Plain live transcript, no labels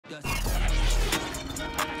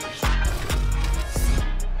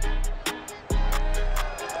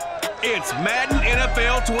It's Madden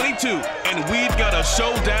NFL 22, and we've got a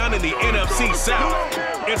showdown in the NFC South.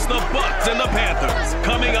 It's the Bucs and the Panthers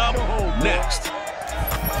coming up next.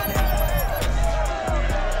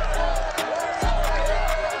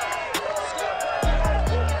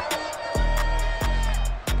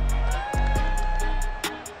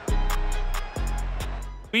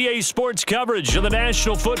 EA Sports coverage of the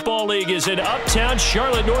National Football League is in uptown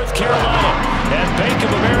Charlotte, North Carolina at Bank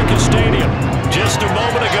of America Stadium. Just a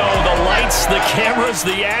moment ago, the lights, the cameras,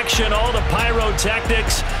 the action, all the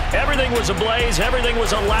pyrotechnics, everything was ablaze, everything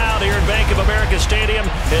was allowed here at Bank of America Stadium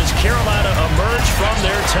as Carolina emerged from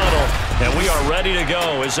their tunnel. And we are ready to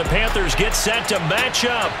go as the Panthers get set to match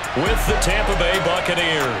up with the Tampa Bay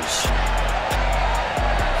Buccaneers.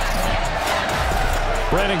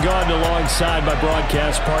 Brandon Gaudin alongside my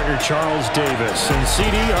broadcast partner Charles Davis. And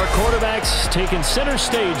CD, our quarterbacks taking center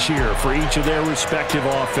stage here for each of their respective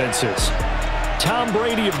offenses. Tom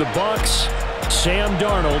Brady of the Bucs, Sam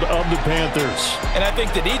Darnold of the Panthers. And I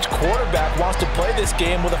think that each quarterback wants to play this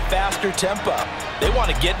game with a faster tempo. They want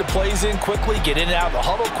to get the plays in quickly, get in and out of the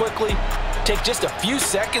huddle quickly, take just a few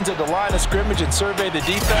seconds at the line of scrimmage and survey the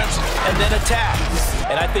defense, and then attack.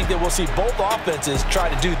 And I think that we'll see both offenses try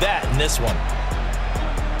to do that in this one.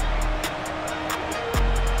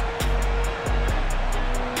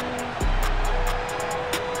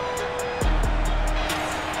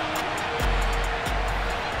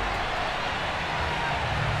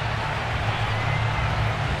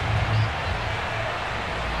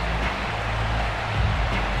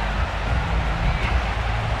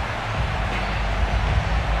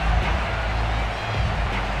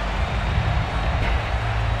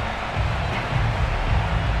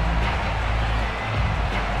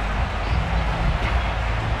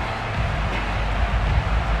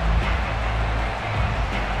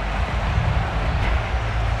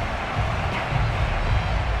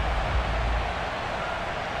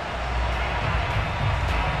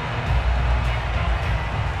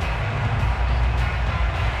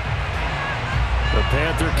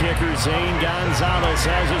 Panther kicker Zane Gonzalez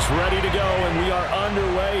has us ready to go, and we are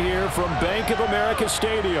underway here from Bank of America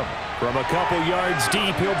Stadium. From a couple yards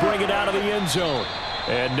deep, he'll bring it out of the end zone.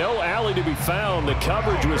 And no alley to be found. The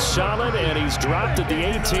coverage was solid, and he's dropped at the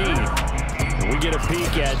 18. And we get a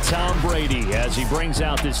peek at Tom Brady as he brings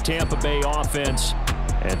out this Tampa Bay offense.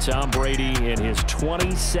 And Tom Brady in his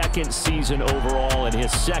 22nd season overall and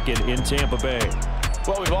his second in Tampa Bay.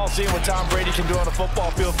 Well, we've all seen what Tom Brady can do on a football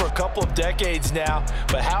field for a couple of decades now.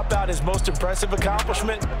 But how about his most impressive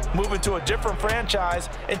accomplishment? Moving to a different franchise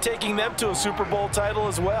and taking them to a Super Bowl title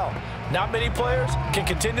as well. Not many players can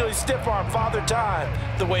continually stiff-arm Father Time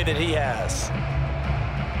the way that he has.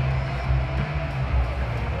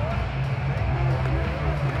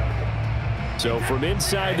 So from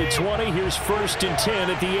inside the 20, here's 1st and 10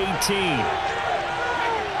 at the 18.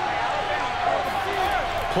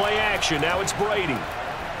 Play action. Now it's Brady.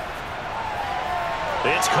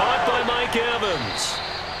 It's caught by Mike Evans.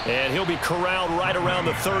 And he'll be corralled right around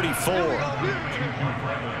the 34.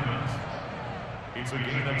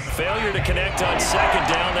 Failure to connect on 2nd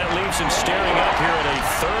down. That leaves him staring up here at a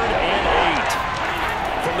 3rd and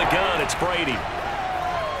 8. From the gun, it's Brady.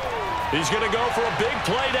 He's going to go for a big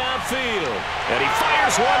play downfield. And he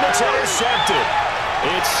fires one that's intercepted.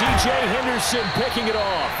 It's C.J. Henderson picking it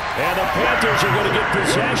off. And the Panthers are going to get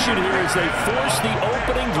possession here as they force the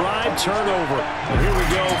opening drive turnover. Well, here we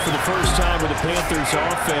go for the first time with the Panthers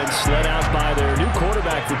offense led out by their new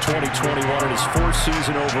quarterback for 2021 in his 4th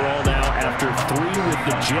season overall now after 3 with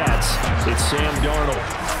the Jets. It's Sam Darnold.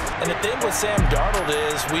 And the thing with Sam Darnold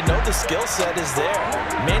is we know the skill set is there.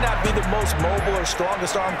 May not be the most mobile or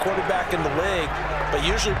strongest arm quarterback in the league, but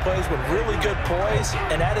usually plays with really good poise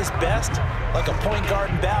and at his best, like a point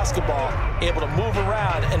guard in basketball, able to move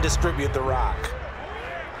around and distribute the rock.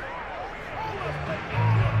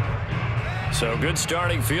 So good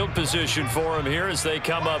starting field position for him here as they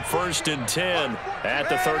come up 1st and 10 at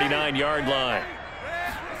the 39-yard line.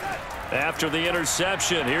 After the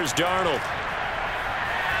interception, here's Darnold.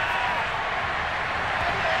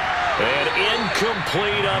 And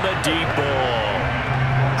incomplete on the deep ball.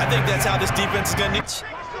 I think that's how this defense is going to need.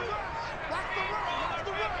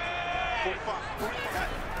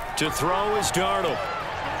 To throw is Darnold.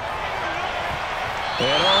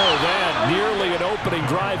 And oh, that nearly an opening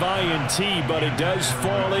drive INT, but it does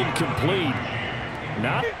fall incomplete.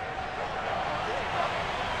 Not.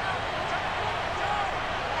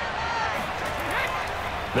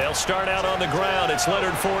 They'll start out on the ground. It's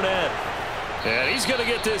Leonard Fournette. And he's going to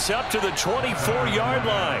get this up to the 24-yard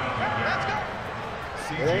line.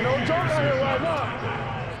 There ain't no joke out here right now.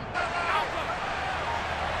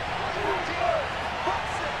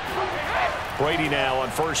 Brady now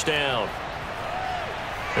on first down.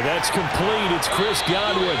 And that's complete. It's Chris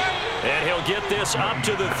Godwin. And he'll get this up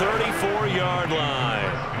to the 34-yard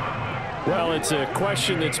line. Well, it's a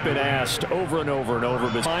question that's been asked over and over and over,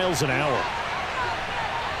 but miles an hour.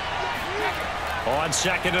 On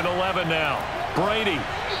 2nd and 11 now. Brady.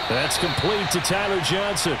 That's complete to Tyler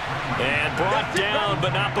Johnson. And brought down,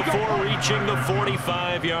 but not before reaching the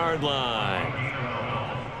 45-yard line.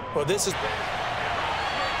 Well, this is...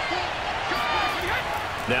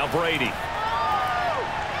 Now Brady.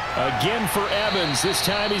 Again for Evans. This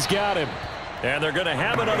time he's got him. And they're going to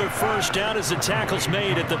have another first down as the tackle's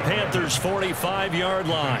made at the Panthers' 45-yard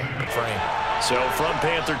line. So from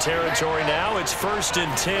Panther territory now, it's 1st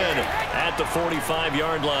and 10 at the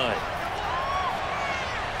 45-yard line.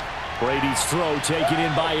 Brady's throw taken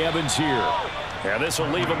in by Evans here. And this will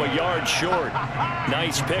leave him a yard short.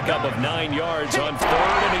 Nice pickup of 9 yards on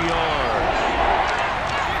 3rd and a yard.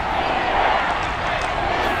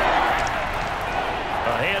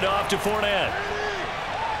 A handoff to Fournette.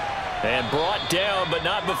 And brought down, but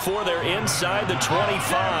not before they're inside the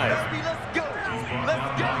 25.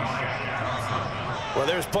 Well,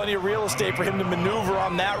 there's plenty of real estate for him to maneuver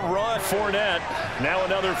on that run. Fournette, now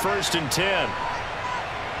another 1st and 10.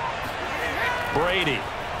 Brady.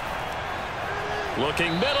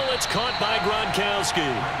 Looking middle, it's caught by Gronkowski.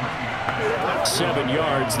 7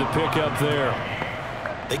 yards, the pickup there.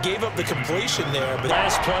 They gave up the completion there, but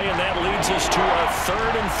last play, and that leads us to a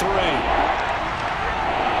 3rd and 3.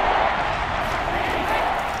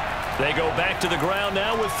 They go back to the ground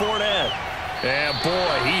now with Fournette. And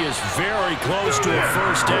boy, he is very close to a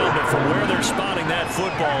first down, but from where they're spotting that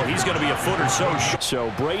football, he's going to be a foot or so short. So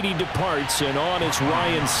Brady departs, and on it's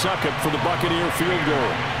Ryan Succop for the Buccaneer field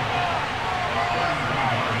goal.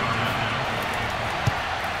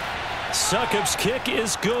 Succop's kick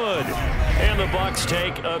is good, and the Bucs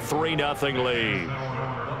take a 3-0 lead.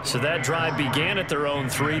 So that drive began at their own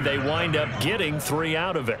 3. They wind up getting 3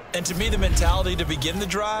 out of it. And to me, the mentality to begin the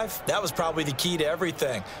drive, that was probably the key to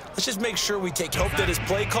everything. Let's just make sure we take hope that his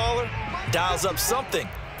play caller dials up something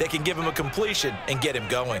that can give him a completion and get him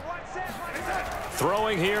going.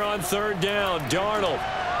 Throwing here on 3rd down, Darnold.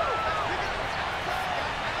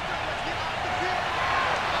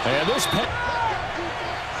 And this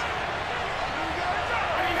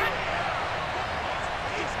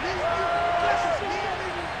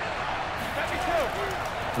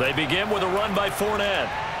They begin with a run by Fournette.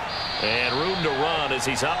 And room to run as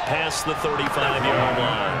he's up past the 35-yard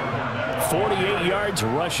line. 48 yards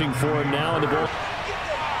rushing for him now in the ball.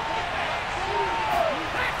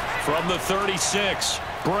 From the 36,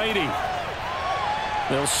 Brady.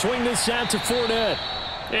 They'll swing this out to Fournette.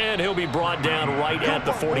 And he'll be brought down right at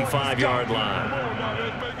the 45-yard line.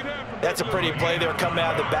 That's a pretty play there coming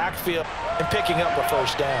out of the backfield and picking up a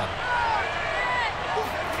first down.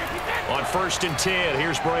 On 1st and 10,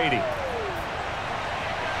 here's Brady.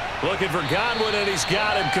 Looking for Godwin, and he's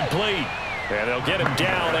got him complete. And they'll get him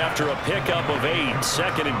down after a pickup of 8,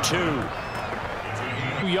 2nd and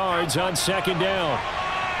 2. 2 yards on 2nd down.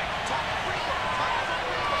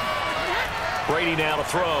 Brady now to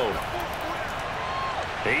throw.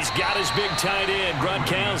 He's got his big tight end,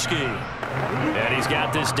 Gronkowski. And he's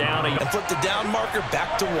got this down. And put the down marker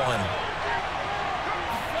back to 1.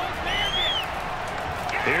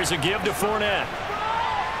 Here's a give to Fournette.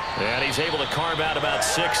 And he's able to carve out about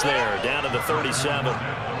 6 there, down to the 37.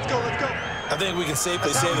 Let's go, let's go. I think we can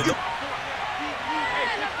safely say that.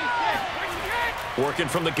 Working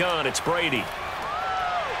from the gun, it's Brady.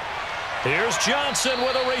 Here's Johnson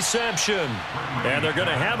with a reception. And they're going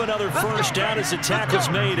to have another first down as the tackle's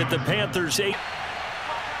made at the Panthers' 8.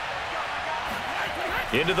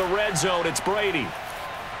 Into the red zone, it's Brady.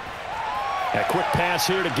 A quick pass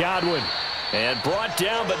here to Godwin. And brought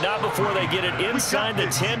down, but not before they get it inside the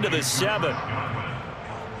 10 to the 7.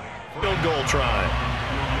 Field goal try.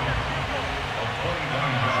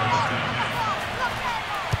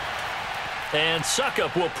 And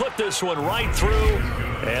Succop will put this one right through.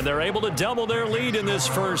 And they're able to double their lead in this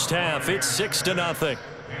first half. It's 6-0.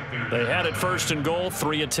 They had it 1st and goal,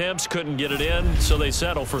 3 attempts, couldn't get it in, so they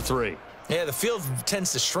settle for 3. Yeah, the field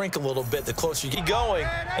tends to shrink a little bit the closer you get going.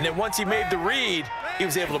 And then once he made the read, he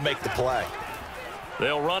was able to make the play.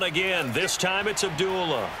 They'll run again. This time it's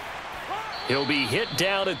Abdullah. He'll be hit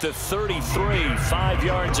down at the 33, 5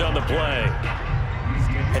 yards on the play.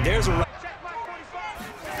 And there's a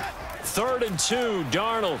 3rd and 2,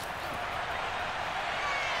 Darnold.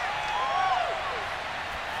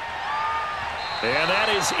 And that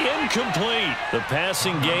is incomplete. The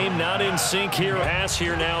passing game not in sync here. Pass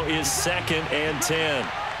here now is 2nd and 10.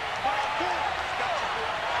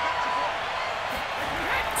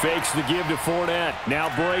 Fakes the give to Fournette. Now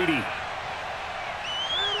Brady.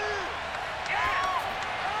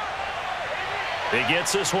 He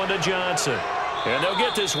gets this one to Johnson. And they'll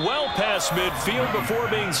get this well past midfield before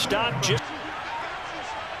being stopped.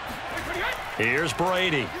 Here's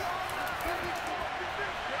Brady.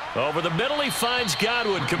 Over the middle, he finds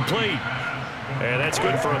Godwin complete. And that's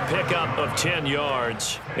good for a pickup of 10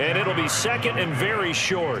 yards. And it'll be second and very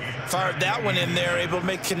short. Fired that one in there, able to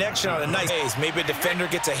make connection on a nice pace. Maybe a defender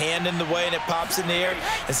gets a hand in the way and it pops in the air.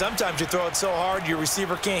 And sometimes you throw it so hard your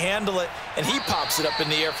receiver can't handle it, and he pops it up in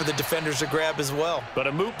the air for the defenders to grab as well. But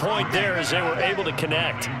a moot point there as they were able to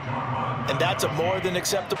connect. And that's a more than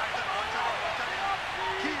acceptable.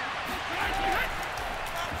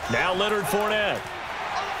 Now Leonard Fournette.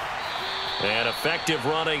 And effective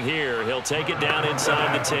running here. He'll take it down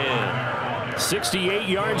inside the 10. 68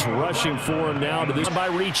 yards rushing for him now to this by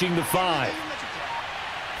reaching the 5.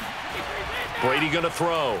 Brady going to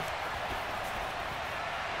throw.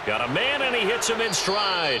 Got a man, and he hits him in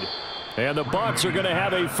stride. And the Bucs are going to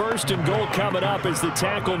have a 1st and goal coming up as the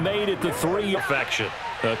tackle made at the 3. Perfection.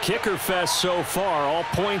 A kicker fest so far, all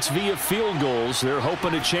points via field goals. They're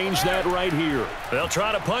hoping to change that right here. They'll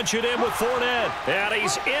try to punch it in with Fournette. And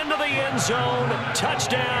he's into the end zone.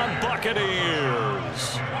 Touchdown,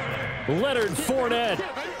 Buccaneers. Leonard Fournette.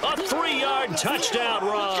 A 3-yard touchdown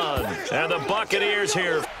run. And the Buccaneers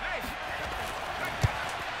here.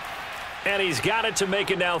 And he's got it to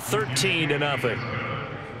make it now 13-0.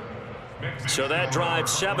 So that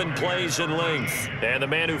drives 7 plays in length. And the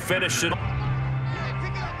man who finished it.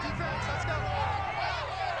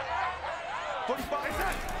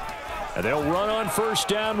 And they'll run on 1st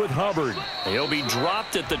down with Hubbard. He'll be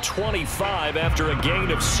dropped at the 25 after a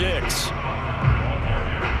gain of 6.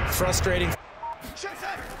 Frustrating.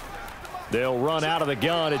 They'll run out of the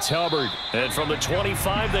gun. It's Hubbard. And from the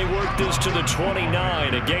 25, they work this to the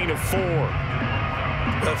 29, a gain of 4.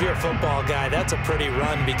 Well, if you're a football guy, that's a pretty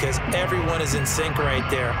run because everyone is in sync right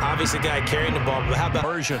there. Obviously, guy carrying the ball, but how about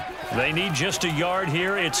version? They need just a yard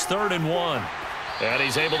here. It's 3rd and 1. And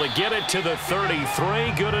he's able to get it to the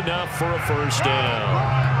 33. Good enough for a 1st down.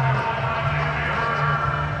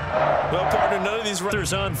 Well, partner, none of these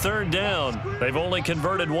runners on 3rd down. They've only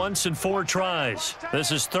converted once in 4 tries.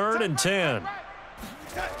 This is 3rd and 10.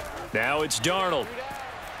 Now it's Darnold.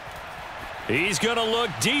 He's going to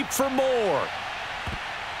look deep for more.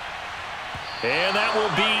 And that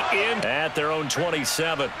will be in at their own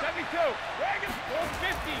 27.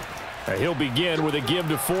 He'll begin with a give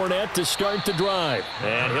to Fournette to start the drive.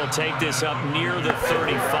 And he'll take this up near the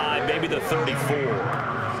 35, maybe the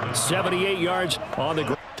 34. 78 yards on the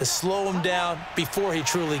ground. To slow him down before he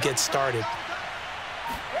truly gets started.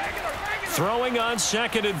 Throwing on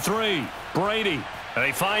 2nd and 3. Brady. And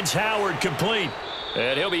he finds Howard complete.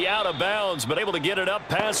 And he'll be out of bounds, but able to get it up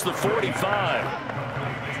past the 45.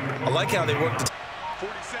 I like how they work the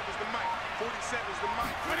 47's the mic. 47's the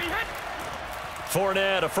mic.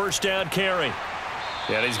 Fournette, a 1st down carry.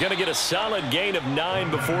 And he's going to get a solid gain of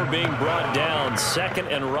 9 before being brought down.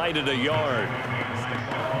 2nd and right at a yard.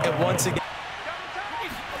 And once again.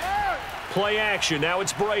 Play action. Now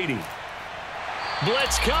it's Brady.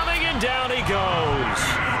 Blitz coming, and down he goes.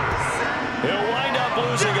 He'll wind up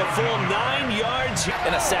losing a full 9 yards.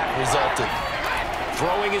 And a sack resulted.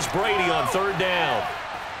 Throwing is Brady on 3rd down.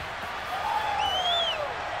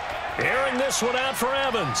 Airing this one out for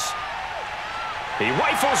Evans. He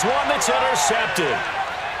rifles one that's intercepted.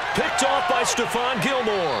 Picked off by Stephon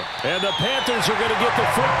Gilmore. And the Panthers are going to get the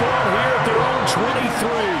football here at their own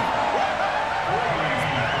 23.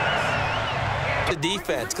 The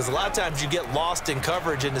defense, because a lot of times you get lost in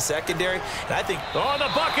coverage in the secondary. And I think. Oh, the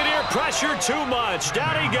Buccaneer pressure too much.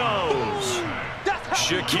 Down he goes.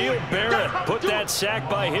 Shaquille Barrett put that sack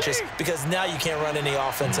by him. Just because now you can't run any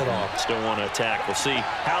offense at all. Still want to attack. We'll see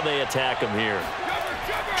how they attack him here.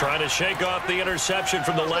 Trying to shake off the interception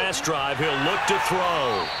from the last drive. He'll look to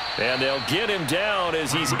throw. And they'll get him down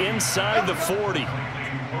as he's inside the 40.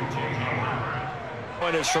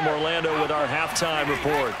 Point is from Orlando with our halftime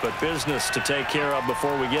report, but business to take care of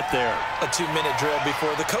before we get there. A 2-minute drill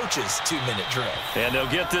before the coach's 2-minute drill. And they'll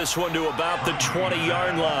get this one to about the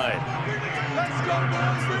 20-yard line. Let's go,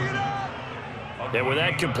 boys. Bring it up. And with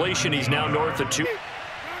that completion, he's now north of 2.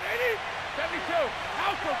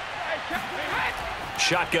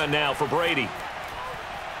 Shotgun now for Brady.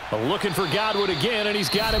 Looking for Godwin again, and he's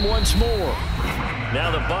got him once more. Now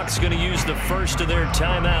the Bucs going to use the first of their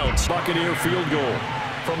timeouts. Buccaneer field goal.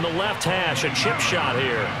 From the left hash, a chip shot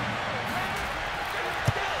here.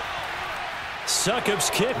 Succop's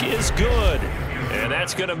kick is good. And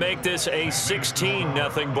that's going to make this a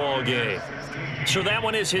 16-0 ball game. So that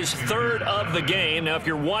one is his third of the game. Now, if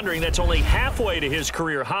you're wondering, that's only halfway to his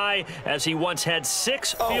career high, as he once had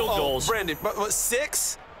 6 field goals. Brandon, but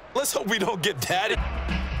 6? Let's hope we don't get that.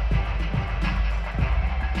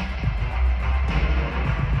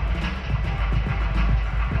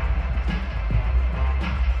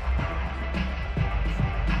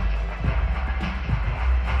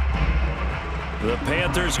 The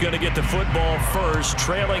Panthers going to get the football first,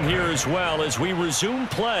 trailing here as well as we resume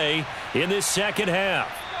play in this second half.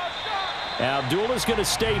 Abdullah's going to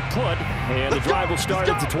stay put, and the drive will start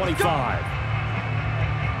at the 25.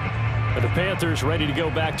 But the Panthers ready to go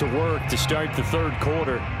back to work to start the third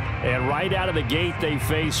quarter. And right out of the gate, they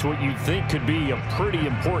face what you'd think could be a pretty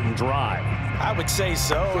important drive. I would say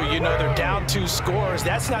so. You know, they're down 2 scores.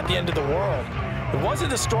 That's not the end of the world. It wasn't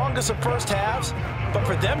the strongest of first halves, but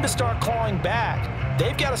for them to start clawing back,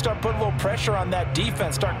 they've got to start putting a little pressure on that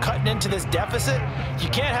defense, start cutting into this deficit. You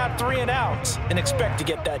can't have 3 and outs and expect to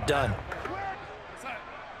get that done. 45,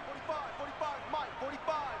 Mike,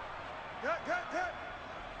 45.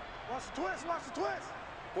 Watch the twist, watch the twist.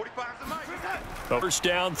 45's the Mike. First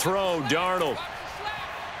down throw, Darnold.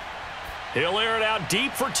 He'll air it out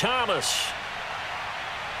deep for Thomas.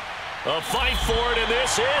 A fight for it, and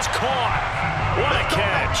this is caught. What a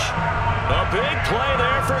catch. A big play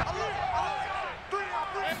there for...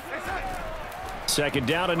 Second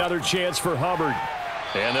down, another chance for Hubbard.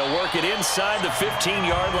 And they'll work it inside the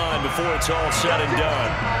 15-yard line before it's all said and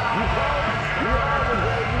done.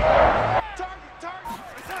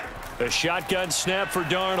 A shotgun snap for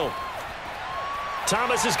Darnold.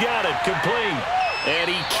 Thomas has got it, complete. And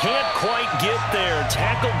he can't quite get there.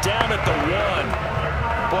 Tackled down at the 1.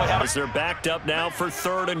 As they're backed up now for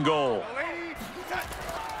 3rd and goal.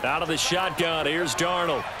 Out of the shotgun, here's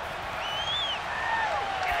Darnold.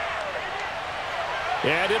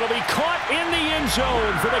 And it'll be caught in the end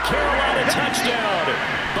zone for the Carolina touchdown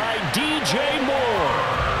by DJ Moore.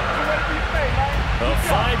 A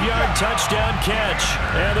 5-yard touchdown catch.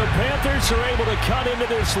 And the Panthers are able to cut into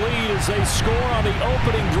this lead as they score on the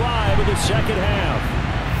opening drive of the second half.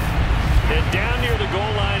 And down near the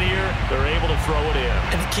goal line here, they're able to throw it in.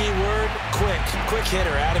 And the key word, quick. Quick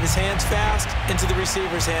hitter. Out of his hands fast, into the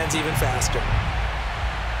receiver's hands even faster.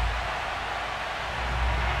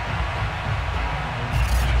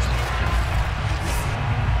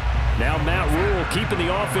 Now Matt Rule keeping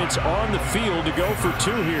the offense on the field to go for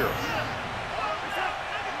 2 here.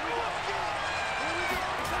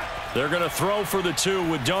 They're going to throw for the 2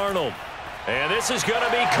 with Darnold. And this is going to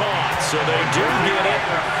be caught, so they do get it.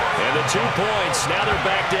 And the 2 points, now they're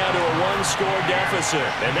back down to a 1-score deficit.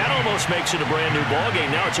 And that almost makes it a brand-new ballgame.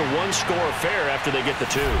 Now it's a 1-score affair after they get the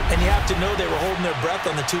 2. And you have to know they were holding their breath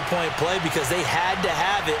on the 2-point play because they had to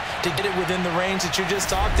have it to get it within the range that you just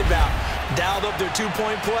talked about. Dialed up their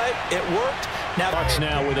 2-point play. It worked. Bucs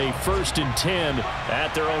now with a 1st and 10 at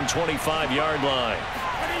their own 25-yard line.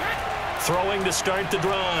 Throwing to start the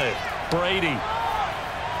drive. Brady.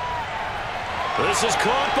 This is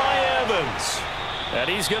caught by Evans. And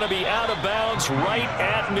he's going to be out of bounds right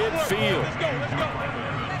at midfield.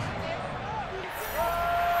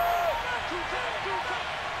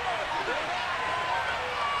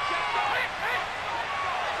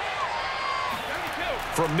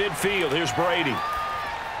 From midfield, here's Brady.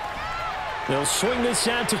 They'll swing this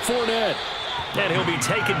out to Fournette. And he'll be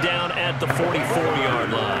taken down at the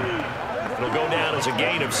 44-yard line. It'll go down as a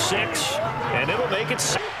gain of 6, and it'll make it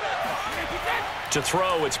 6. To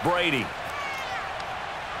throw, it's Brady.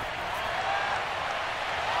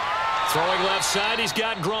 Throwing left side, he's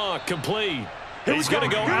got Gronk, complete. He's going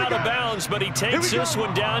to go out of bounds, but he takes this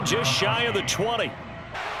one down just shy of the 20.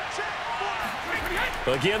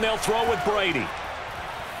 Again, they'll throw with Brady.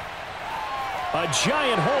 A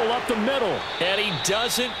giant hole up the middle. And he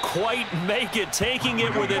doesn't quite make it, taking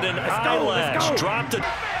it within an eyelash. Dropped it.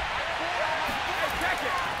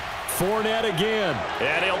 Fournette again.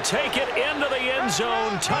 And he'll take it into the end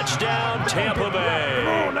zone. Touchdown, Tampa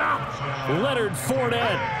Bay. Leonard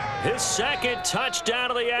Fournette. His 2nd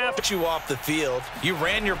touchdown of the afternoon. Put you off the field. You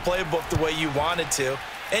ran your playbook the way you wanted to,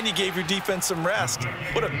 and you gave your defense some rest.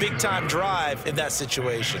 What a big-time drive in that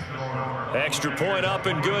situation. Extra point up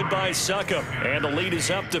and good by Succop. And the lead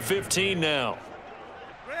is up to 15 now.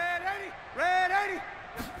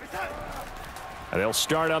 And they'll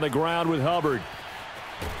start on the ground with Hubbard.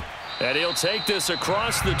 And he'll take this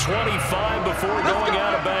across the 25 before going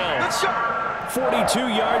out of bounds. 42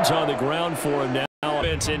 yards on the ground for him now.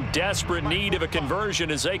 It's in desperate need of a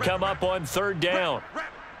conversion as they come up on 3rd down.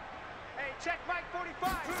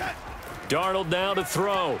 Darnold now to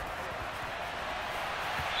throw.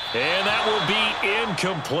 And that will be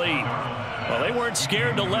incomplete. Well, they weren't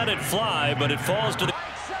scared to let it fly, but it falls to the...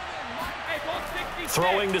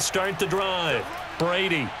 Throwing to start the drive.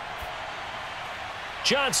 Brady.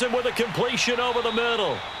 Johnson with a completion over the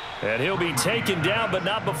middle. And he'll be taken down, but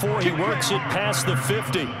not before he works it past the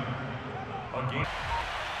 50.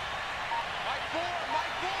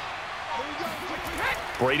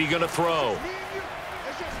 Brady going to throw.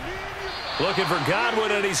 Looking for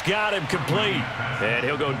Godwin, and he's got him complete. And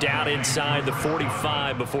he'll go down inside the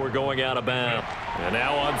 45 before going out of bounds. And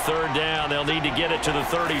now on third down, they'll need to get it to the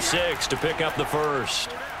 36 to pick up the first.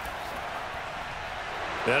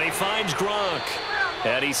 And he finds Gronk.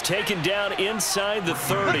 And he's taken down inside the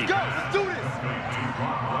 30. Let's go. Let's do this.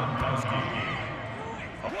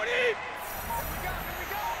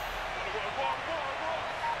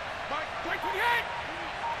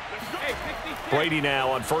 Brady now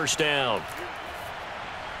on first down.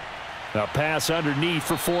 A pass underneath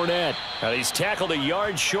for Fournette. And he's tackled a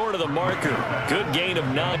yard short of the marker. Good gain of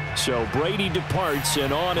 9. So Brady departs,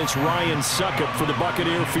 and on it's Ryan Succop for the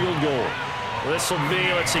Buccaneer field goal. This will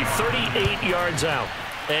be, let's see, 38 yards out.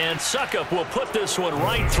 And Succop will put this one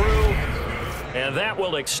right through, and that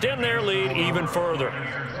will extend their lead even further.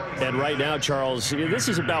 And right now, Charles, this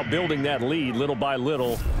is about building that lead little by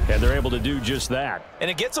little, and they're able to do just that.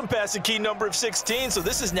 And it gets them past the key number of 16, so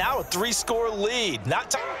this is now a 3-score lead.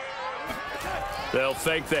 Not time. They'll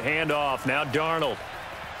fake the handoff. Now Darnold.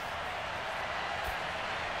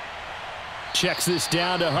 Checks this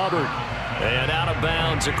down to Hubbard. And out of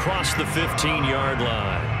bounds across the 15-yard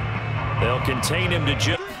line. They'll contain him to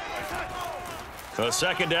just a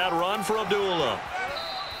second down run for Abdullah.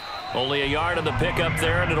 Only a yard on the pickup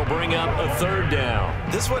there, and it'll bring up a third down.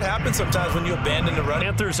 This is what happens sometimes when you abandon the run.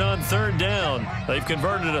 Panthers on third down. They've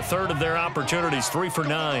converted a third of their opportunities, 3 for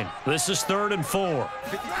 9. This is 3rd and 4.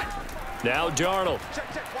 Now Darnold.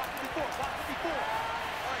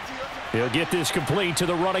 He'll get this complete to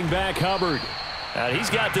the running back, Hubbard. And he's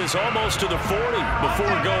got this almost to the 40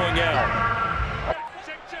 before going out.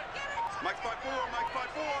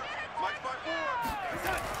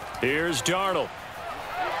 Here's Darnold.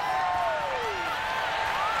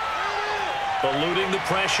 Eluding the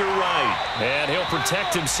pressure right. And he'll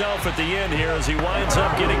protect himself at the end here as he winds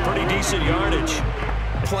up getting pretty decent yardage.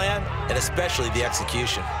 Plan, and especially the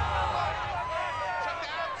execution.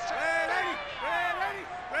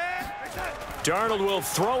 Darnold will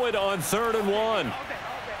throw it on 3rd and 1.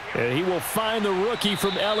 And he will find the rookie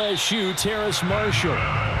from LSU, Terrace Marshall.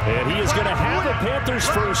 And he is going to have a Panthers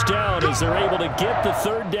first down as they're able to get the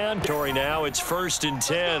 3rd down. Now it's 1st and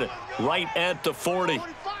 10, right at the 40.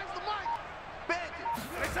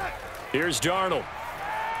 Here's Darnold.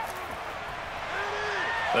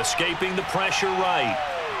 Escaping the pressure right.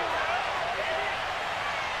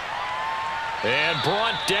 And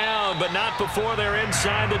brought down, but not before they're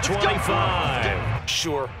inside the 25.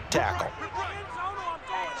 Sure tackle.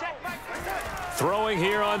 Throwing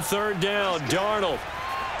here on 3rd down, Darnold.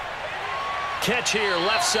 Catch here,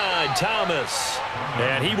 left side, Thomas.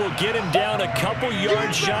 And he will get him down a couple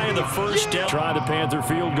yards shy of the first down. Try the Panther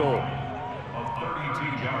field goal.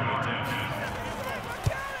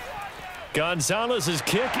 Gonzalez's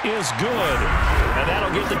kick is good. And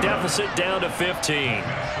that'll get the deficit down to 15.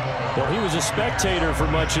 Well, he was a spectator for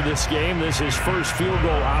much of this game. This is his first field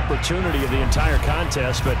goal opportunity of the entire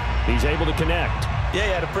contest, but he's able to connect. Yeah,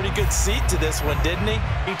 he had a pretty good seat to this one, didn't he?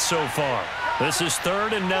 8 so far. This is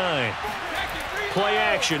 3rd and 9. Play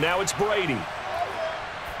action. Now it's Brady.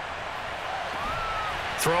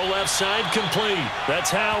 Throw left side complete. That's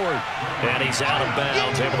Howard. And he's out of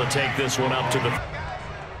bounds, able to take this one up to the...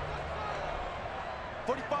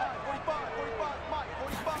 45.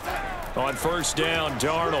 On first down,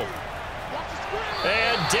 Darnold.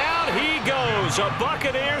 And down he goes. A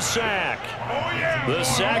Buccaneer sack. The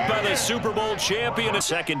sack by the Super Bowl champion. A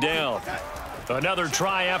second down. Another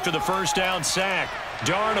try after the first down sack.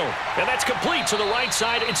 Darnold. And that's complete to the right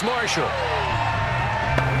side. It's Marshall.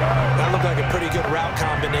 That looked like a pretty good route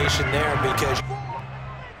combination there because...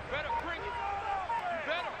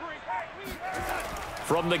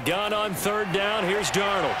 From the gun on 3rd down, here's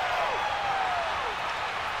Darnold.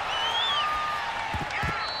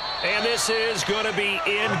 And this is going to be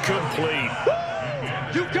incomplete.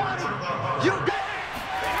 You got it. You got it.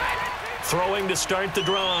 Throwing to start the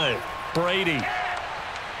drive. Brady. And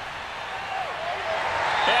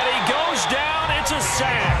he goes down. It's a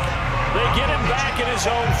sack. They get him back in his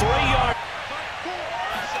own 3-yard.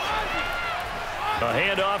 A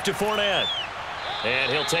handoff to Fournette.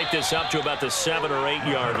 And he'll take this up to about the 7 or 8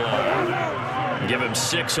 yard line. Give him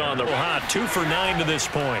 6 on the hot. 2 for 9 to this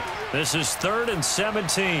point. This is 3rd and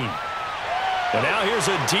 17. And now here's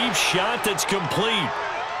a deep shot that's complete.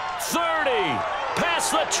 30,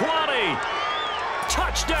 past the 20.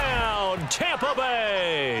 Touchdown, Tampa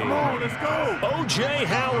Bay. Come on, let's go. O.J.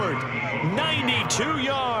 Howard, 92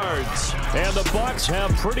 yards. And the Bucs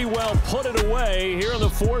have pretty well put it away here in the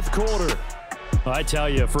fourth quarter. I tell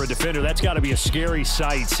you, for a defender, that's got to be a scary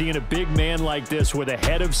sight, seeing a big man like this with a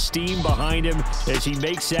head of steam behind him as he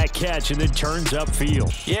makes that catch and then turns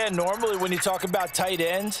upfield. Yeah, normally when you talk about tight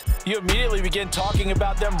ends, you immediately begin talking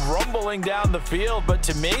about them rumbling down the field. But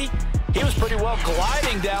to me, he was pretty well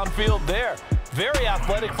gliding downfield there. Very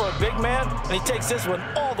athletic for a big man, and he takes this one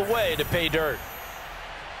all the way to pay dirt.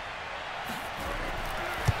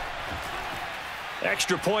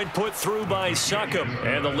 Extra point put through by Succop,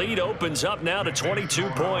 and the lead opens up now to 22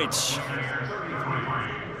 points.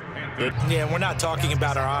 Yeah, we're not talking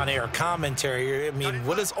about our on-air commentary. I mean,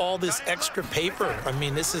 what is all this extra paper? I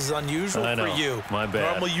mean, this is unusual for you. My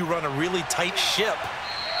bad. Normally you run a really tight ship.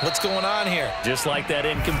 What's going on here? Just like that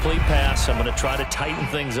incomplete pass, I'm going to try to tighten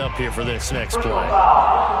things up here for this next play.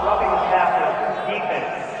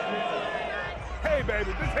 Hey,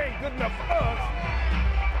 baby, this ain't good enough for us.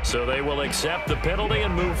 So they will accept the penalty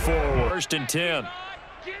and move forward. First and 10.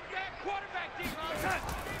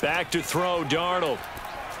 Back to throw, Darnold.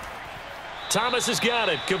 Thomas has got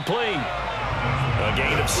it, complete. A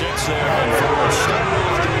gain of 6 there on first.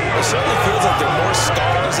 It certainly feels like there are more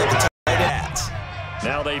stars at the tight ends.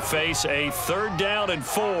 Now they face a 3rd down and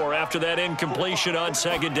 4 after that incompletion on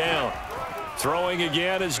 2nd down. Throwing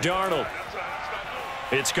again is Darnold.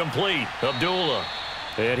 It's complete. Abdullah.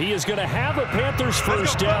 And he is going to have a Panthers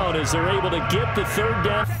first down as they're able to get the 3rd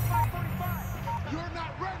down.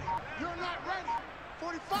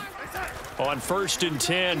 On 1st and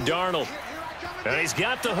 10, Darnold. And he's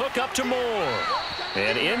got the hook up to Moore.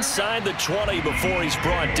 And inside the 20 before he's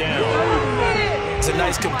brought down. It's a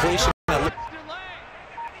nice completion.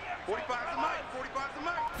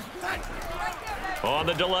 On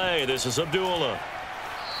the delay, this is Abdullah.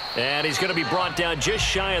 And he's going to be brought down just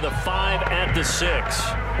shy of the 5 at the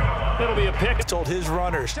 6. It'll be a pick. Told his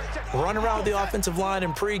runners, run around with the offensive line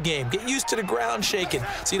in pregame. Get used to the ground shaking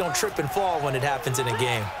so you don't trip and fall when it happens in a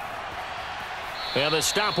game. And the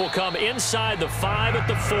stop will come inside the 5 at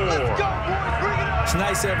the 4. It's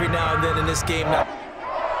nice every now and then in this game.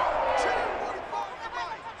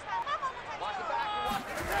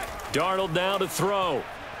 Darnold now to throw.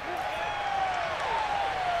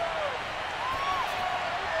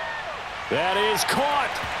 That is caught.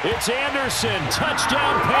 It's Anderson.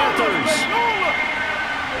 Touchdown, Panthers.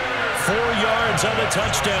 4 yards on the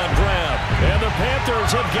touchdown grab. And the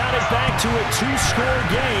Panthers have got it back to a 2-score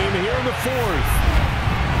game here in the 4th.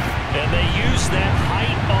 And they use that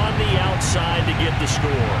height on the outside to get the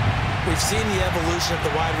score. We've seen the evolution of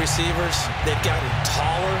the wide receivers. They've gotten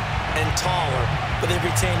taller and taller, but they've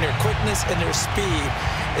retained their quickness and their speed.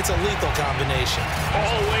 It's a lethal combination.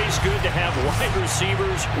 Always good to have wide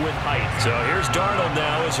receivers with height. So here's Darnold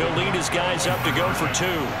now as he'll lead his guys up to go for 2.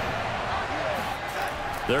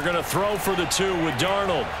 They're going to throw for the 2 with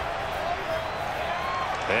Darnold.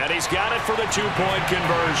 And he's got it for the 2-point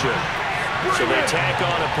conversion. So they tack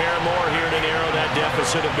on a pair more here to narrow that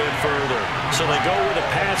deficit a bit further. So they go with a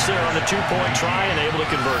pass there on the 2-point try and able to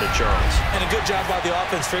convert it, Charles. And a good job by the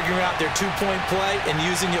offense figuring out their 2-point play and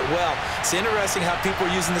using it well. It's interesting how people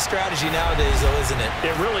are using the strategy nowadays, though, isn't it?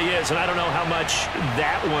 It really is, and I don't know how much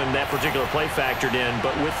that particular play factored in,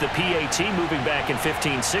 but with the PAT moving back in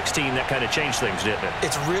 15-16, that kind of changed things, didn't it?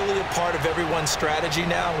 It's really a part of everyone's strategy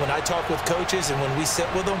now. When I talk with coaches and when we sit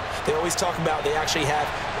with them, they always talk about they actually have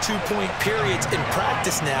 2-point periods in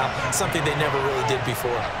practice now, something they never really did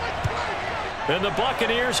before. And the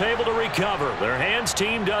Buccaneers able to recover. Their hands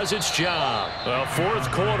team does its job. Well,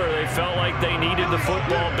 4th quarter, they felt like they needed the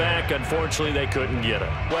football back. Unfortunately, they couldn't get it.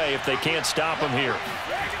 Way if they can't stop them here.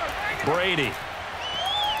 Brady.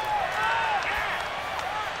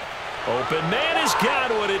 Open man has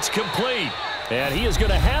got one. It's complete. And he is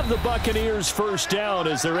going to have the Buccaneers first down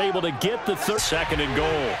as they're able to get the 2nd and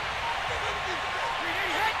goal.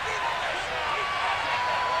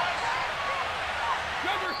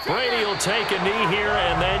 Brady will take a knee here,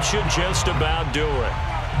 and that should just about do it.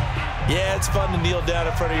 Yeah, it's fun to kneel down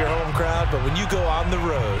in front of your home crowd, but when you go on the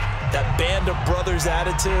road, that band of brothers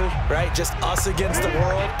attitude, right, just us against the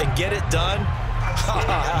world, and get it done, how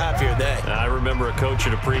happy are they? I remember a coach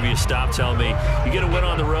at a previous stop telling me, you get a win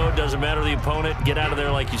on the road, doesn't matter the opponent, get out of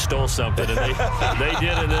there like you stole something, and they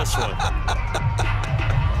did in this one.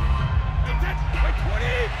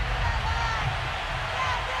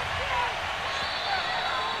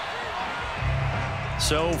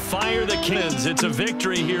 So fire the Cannons. It's a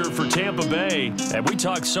victory here for Tampa Bay. And we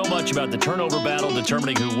talk so much about the turnover battle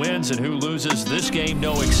determining who wins and who loses. This game,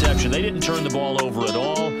 no exception. They didn't turn the ball over at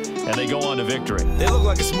all, and they go on to victory. They look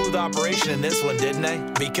like a smooth operation in this one, didn't they?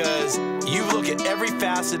 Because you look at every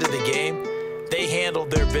facet of the game, they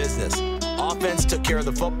handled their business. Offense took care of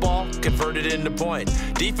the football, converted it into points.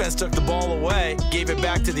 Defense took the ball away, gave it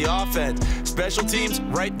back to the offense. Special teams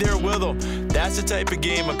right there with them. That's the type of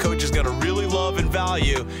game a coach is going to really love and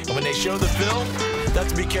value. And when they show the film, they have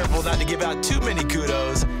to be careful not to give out too many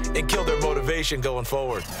kudos and kill their motivation going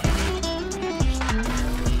forward.